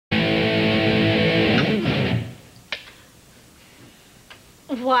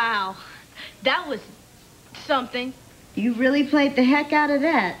Wow. That was something. You really played the heck out of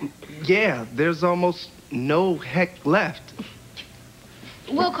that. Yeah, there's almost no heck left.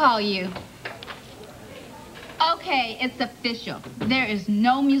 We'll call you. Okay, it's official. There is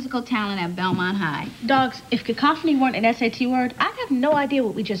no musical talent at Belmont High. Dogs, if cacophony weren't an SAT word, I have no idea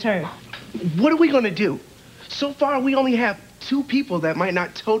what we just heard. What are we gonna do? So far, we only have 2 people that might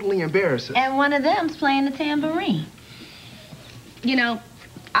not totally embarrass us. And one of them's playing the tambourine. You know,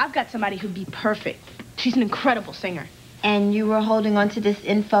 I've got somebody who'd be perfect. She's an incredible singer. And you were holding on to this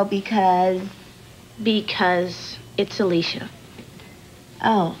info because? Because it's Alicia.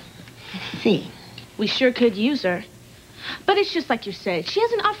 Oh, I see. We sure could use her. But it's just like you said, she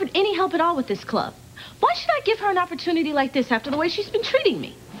hasn't offered any help at all with this club. Why should I give her an opportunity like this after the way she's been treating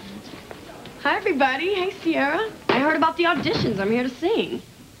me? Hi, everybody. Hey, Sierra. I heard about the auditions. I'm here to sing.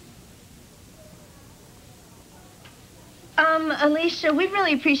 Alicia, we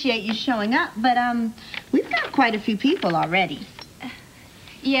really appreciate you showing up, but, we've got quite a few people already.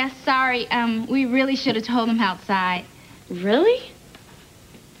 Yes, sorry. We really should have told them outside. Really?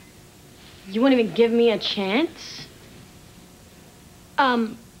 You won't even give me a chance?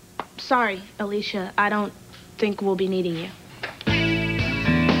 Sorry, Alicia. I don't think we'll be needing you.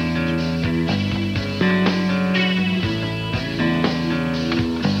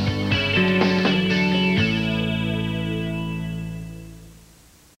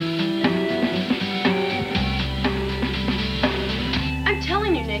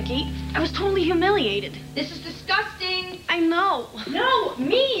 I was totally humiliated. This is disgusting. I know. No,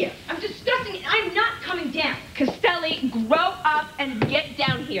 me. I'm disgusting. I'm not coming down. Castelli, grow up and get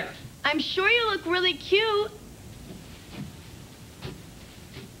down here. I'm sure you look really cute.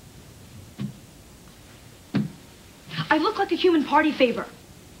 I look like a human party favor.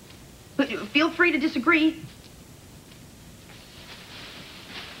 But feel free to disagree.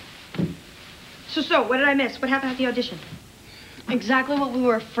 So, what did I miss? What happened at the audition? Exactly what we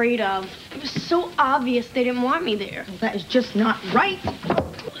were afraid of. It was so obvious they didn't want me there. Well, that is just not right.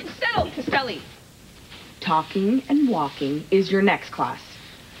 Settle, Castelli. Talking and walking is your next class.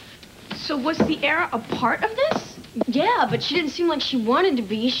 So was Sierra a part of this? Yeah, but she didn't seem like she wanted to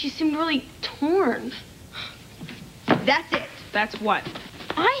be. She seemed really torn. That's it. That's what?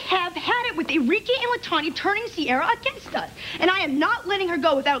 I have had it with Enrique and Latanya turning Sierra against us. And I am not letting her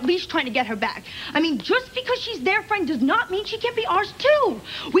go without at least trying to get her back. I mean, just because she's their friend does not mean she can't be ours, too.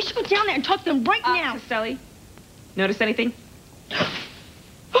 We should go down there and talk to them right now. Castelli, notice anything?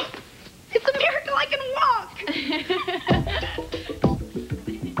 It's a miracle I can walk.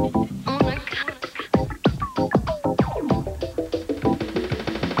 Oh, my God.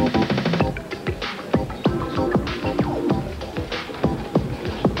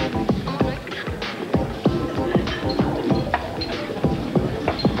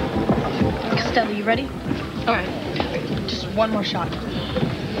 Stella, you ready? All right. Just one more shot.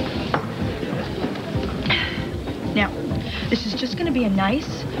 Now, this is just going to be a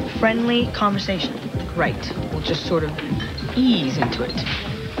nice, friendly conversation. Right. We'll just sort of ease into it.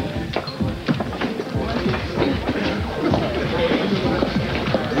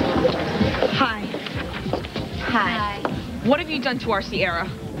 Hi. Hi. What have you done to our Sierra?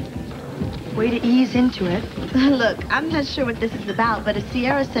 Way to ease into it. Look, I'm not sure what this is about, but if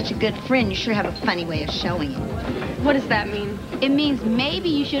Sierra's such a good friend, you sure have a funny way of showing it. What does that mean? It means maybe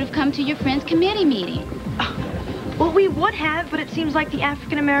you should have come to your friend's committee meeting. Well, we would have, but it seems like the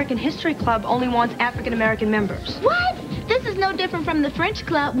African American History Club only wants African American members. What? This is no different from the French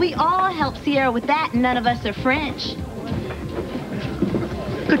club. We all help Sierra with that, and none of us are French.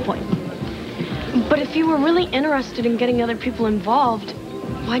 Good point. But if you were really interested in getting other people involved,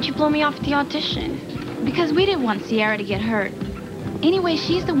 why'd you blow me off at the audition? Because we didn't want Sierra to get hurt. Anyway,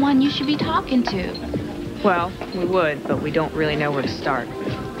 she's the one you should be talking to. Well, we would, but we don't really know where to start.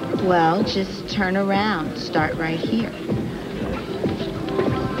 Well, just turn around. Start right here.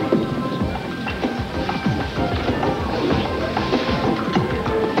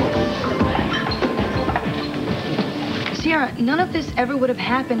 Sierra, none of this ever would have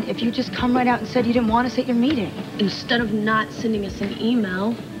happened if you just come right out and said you didn't want us at your meeting. Instead of not sending us an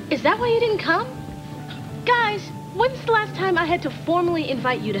email. Is that why you didn't come? Guys, when's the last time I had to formally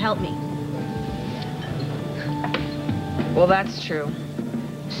invite you to help me? Well, that's true.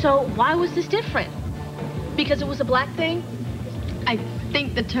 So why was this different? Because it was a black thing? I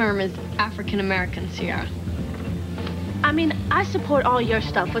think the term is African American, Sierra. I mean, I support all your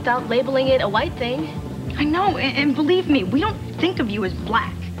stuff without labeling it a white thing. I know, and believe me, we don't think of you as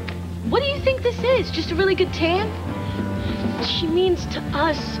black. What do you think this is? Just a really good tan? She means to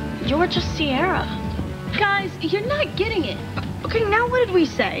us, you're just Sierra. Guys, you're not getting it. Okay, now what did we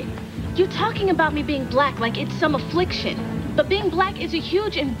say? You're talking about me being black like it's some affliction. But being black is a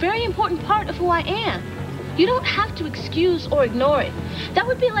huge and very important part of who I am. You don't have to excuse or ignore it. That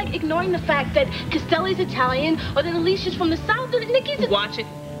would be like ignoring the fact that Costelli's Italian or that Alicia's from the South or that Nikki's... Watch it.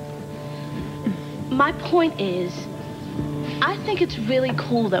 My point is, I think it's really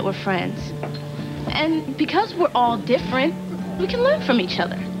cool that we're friends. And because we're all different, we can learn from each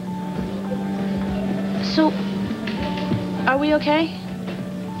other. So, are we okay?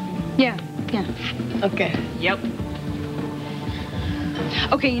 Yeah. Okay. Yep.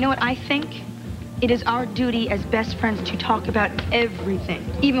 Okay, you know what I think? It is our duty as best friends to talk about everything,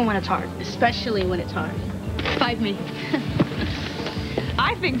 even when it's hard. Especially when it's hard. 5 me.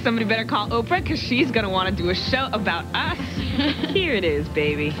 I think somebody better call Oprah because she's going to want to do a show about us. Here it is,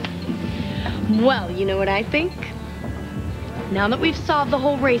 baby. Well, you know what I think? Now that we've solved the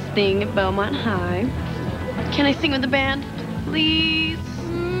whole race thing at Belmont High, can I sing with the band? Please?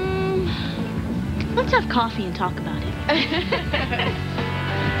 Let's have coffee and talk about it.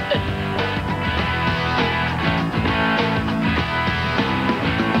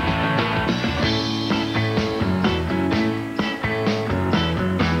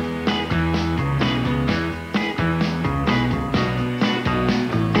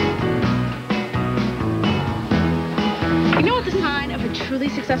 You know what the sign of a truly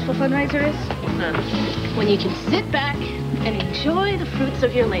successful fundraiser is? When you can sit back and enjoy the fruits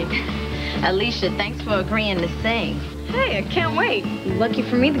of your labor. Alicia, thanks for agreeing to sing. Hey, I can't wait. Lucky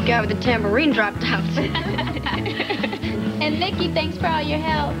for me, the guy with the tambourine dropped out. And Nikki, thanks for all your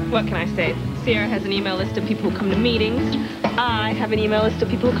help. What can I say? Sierra has an email list of people who come to meetings. I have an email list of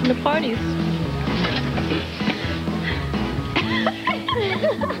people who come to parties.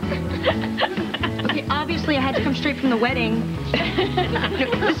 Okay, obviously I had to come straight from the wedding.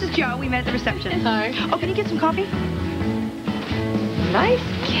 No, this is Joe. We met at the reception. Hi. Oh, can you get some coffee? Nice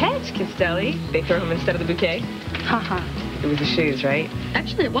catch, Costelli. They throw him instead of the bouquet. Haha. It was the shoes, right?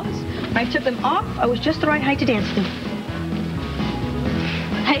 Actually, it was. I took them off. I was just the right height to dance with them.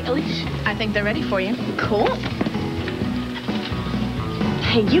 Hey, Alicia, I think they're ready for you. Cool.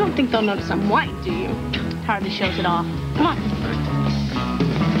 Hey, you don't think they'll notice I'm white, do you? Hardly shows it off. Come on.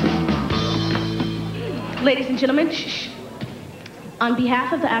 Ladies and gentlemen, shh. On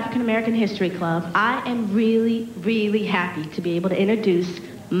behalf of the African American History Club, I am really, really happy to be able to introduce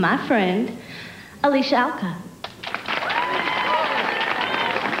my friend, Alicia Alka.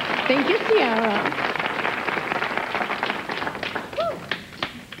 Thank you, Sierra.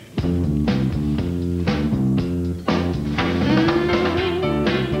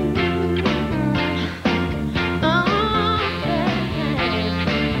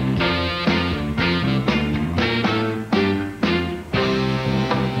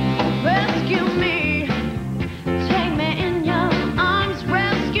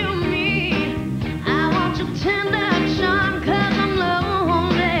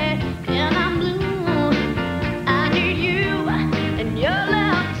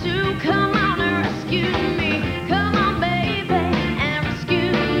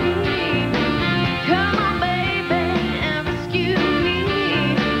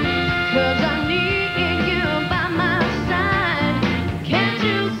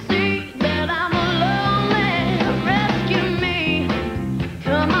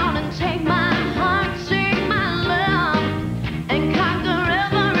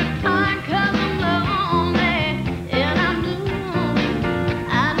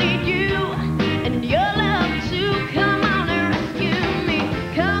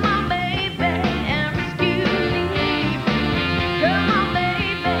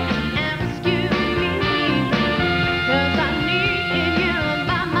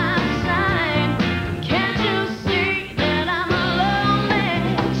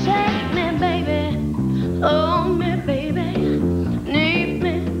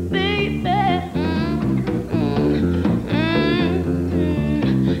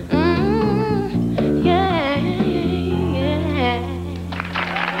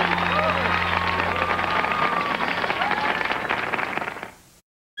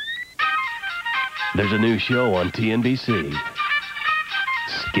 There's a new show on TNBC.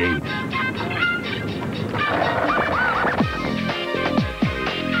 Skate.